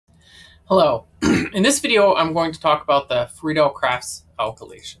Hello. In this video, I'm going to talk about the Friedel-Crafts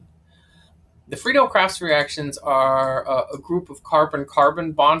alkylation. The Friedel-Crafts reactions are a group of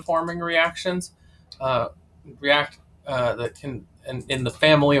carbon-carbon bond-forming reactions that can in the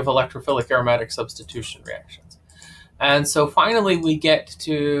family of electrophilic aromatic substitution reactions. And so finally, we get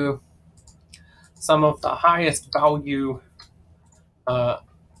to some of the highest value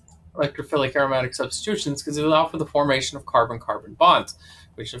electrophilic aromatic substitutions because they allow for the formation of carbon-carbon bonds,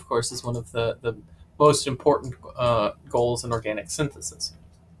 which of course is one of the most important goals in organic synthesis.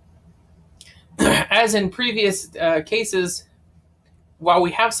 As in previous cases, while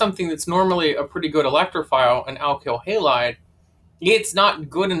we have something that's normally a pretty good electrophile, an alkyl halide, it's not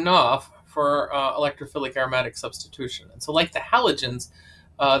good enough for electrophilic aromatic substitution. And so like the halogens,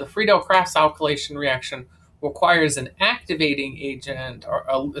 the Friedel-Crafts alkylation reaction requires an activating agent, or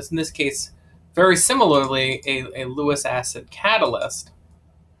in this case, very similarly, a Lewis acid catalyst.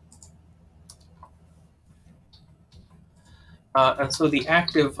 And so the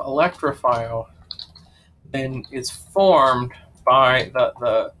active electrophile then is formed by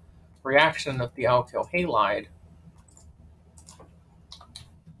the reaction of the alkyl halide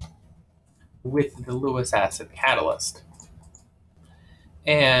with the Lewis acid catalyst.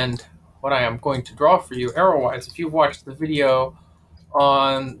 And what I am going to draw for you arrow-wise, if you've watched the video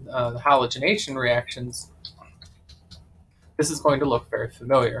on the halogenation reactions, this is going to look very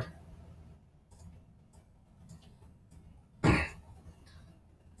familiar.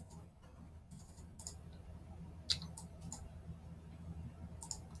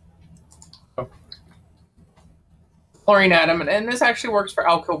 Chlorine atom, and this actually works for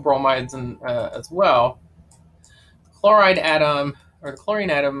alkyl bromides as well. Chloride atom, or the chlorine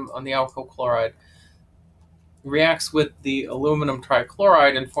atom on the alkyl chloride, reacts with the aluminum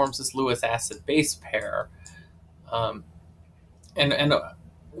trichloride and forms this Lewis acid base pair. And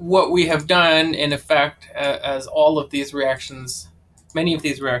what we have done, in effect, as all of these reactions, many of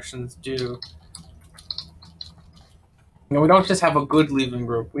these reactions do, we don't just have a good leaving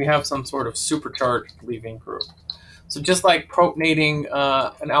group, we have some sort of supercharged leaving group. So just like protonating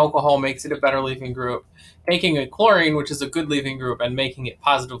an alcohol makes it a better leaving group, taking a chlorine, which is a good leaving group, and making it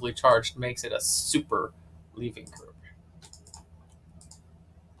positively charged makes it a super leaving group.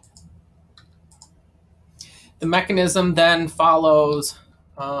 The mechanism then follows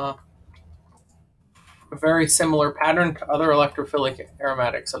a very similar pattern to other electrophilic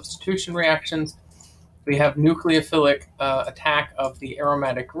aromatic substitution reactions. We have nucleophilic attack of the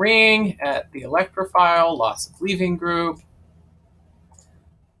aromatic ring at the electrophile, loss of leaving group.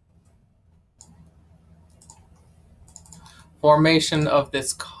 Formation of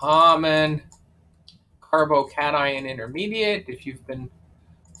this common carbocation intermediate. If you've been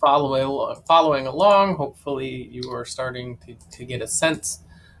following along, hopefully you are starting to get a sense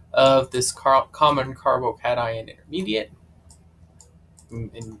of this common carbocation intermediate.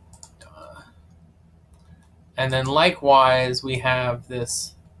 And then likewise, we have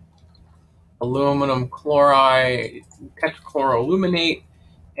this aluminum chloride tetrachloroaluminate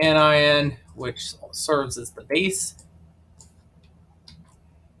anion, which serves as the base.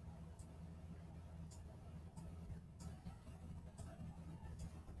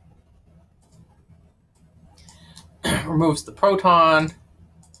 Removes the proton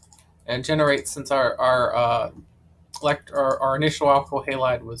and generates, since our initial alkyl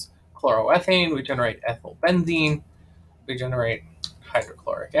halide was chloroethane, we generate ethylbenzene, we generate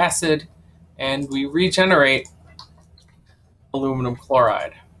hydrochloric acid, and we regenerate aluminum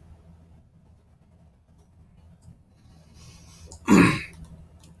chloride.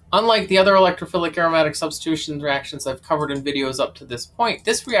 Unlike the other electrophilic aromatic substitution reactions I've covered in videos up to this point,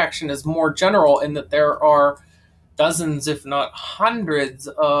 this reaction is more general in that there are dozens, if not hundreds,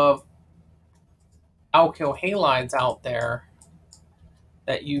 of alkyl halides out there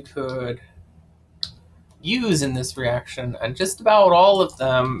that you could use in this reaction, and just about all of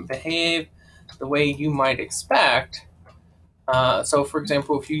them behave the way you might expect. So for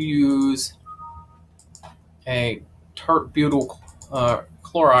example, if you use a tert-butyl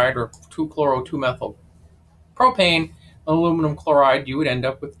chloride or 2-chloro-2-methyl propane, aluminum chloride, you would end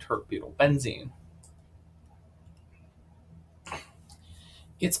up with tert-butyl benzene.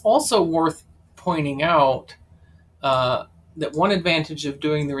 It's also worth pointing out that one advantage of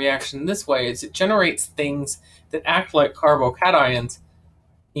doing the reaction this way is it generates things that act like carbocations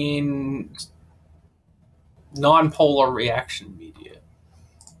in nonpolar reaction media.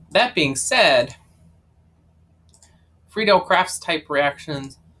 That being said, Friedel-Crafts type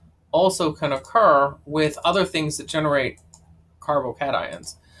reactions also can occur with other things that generate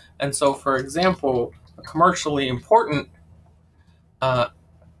carbocations. And so, for example, a commercially important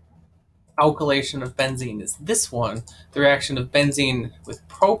alkylation of benzene is this one, the reaction of benzene with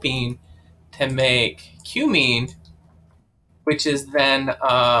propene to make cumene, which is then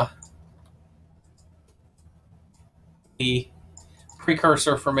the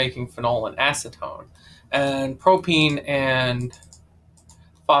precursor for making phenol and acetone. And propene and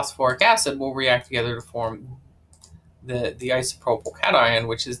phosphoric acid will react together to form the isopropyl cation,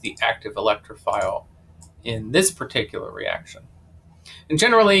 which is the active electrophile in this particular reaction. And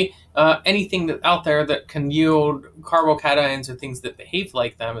generally, anything that out there that can yield carbocations or things that behave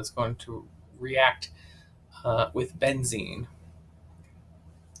like them is going to react with benzene.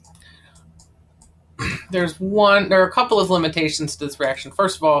 There are a couple of limitations to this reaction.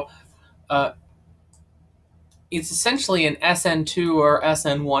 First of all, it's essentially an SN2 or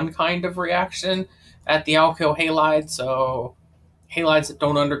SN1 kind of reaction at the alkyl halide. So halides that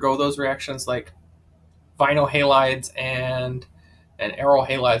don't undergo those reactions, like vinyl halides and aryl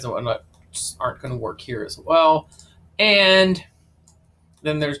halides and whatnot, just aren't going to work here as well. And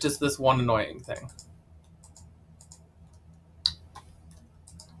then there's just this one annoying thing.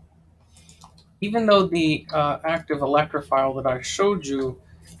 Even though the active electrophile that I showed you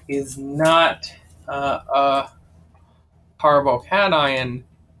is not a carbocation,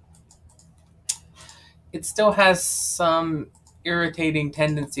 it still has some irritating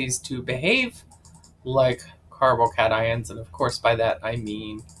tendencies to behave like carbocations, and of course by that I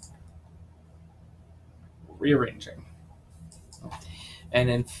mean rearranging. And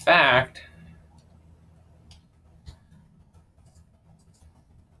in fact,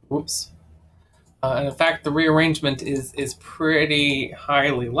 the rearrangement is pretty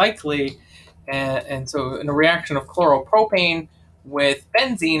highly likely, and so in a reaction of chloropropane with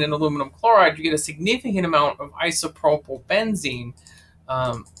benzene and aluminum chloride, you get a significant amount of isopropyl benzene.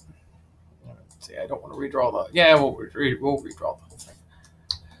 Let's see, I don't want to redraw the. Yeah, we'll redraw the whole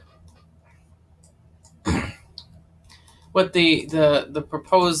thing. What the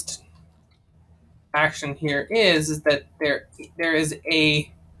proposed action here is that there is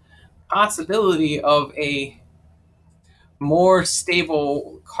a possibility of a more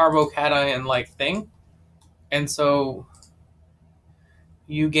stable carbocation-like thing, and so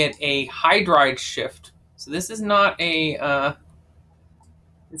you get a hydride shift. So this is not a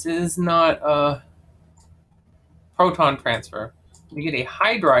proton transfer. You get a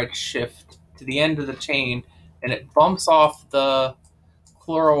hydride shift to the end of the chain, and it bumps off the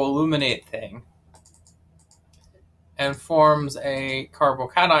chloroaluminate thing and forms a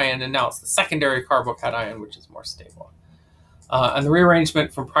carbocation, and now it's the secondary carbocation, which is more stable. And the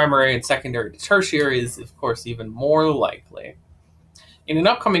rearrangement from primary and secondary to tertiary is, of course, even more likely. In an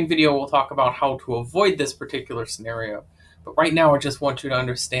upcoming video, we'll talk about how to avoid this particular scenario. But right now, I just want you to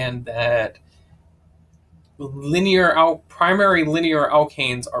understand that primary linear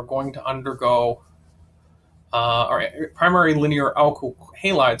alkanes are going to undergo, or primary linear alkyl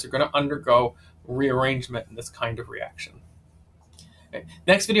halides are going to undergo rearrangement in this kind of reaction. Okay.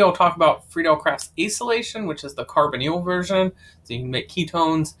 Next video, I'll talk about Friedel-Crafts acylation, which is the carbonyl version, so you can make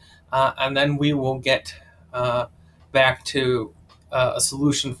ketones, and then we will get back to a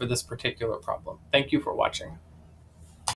solution for this particular problem. Thank you for watching.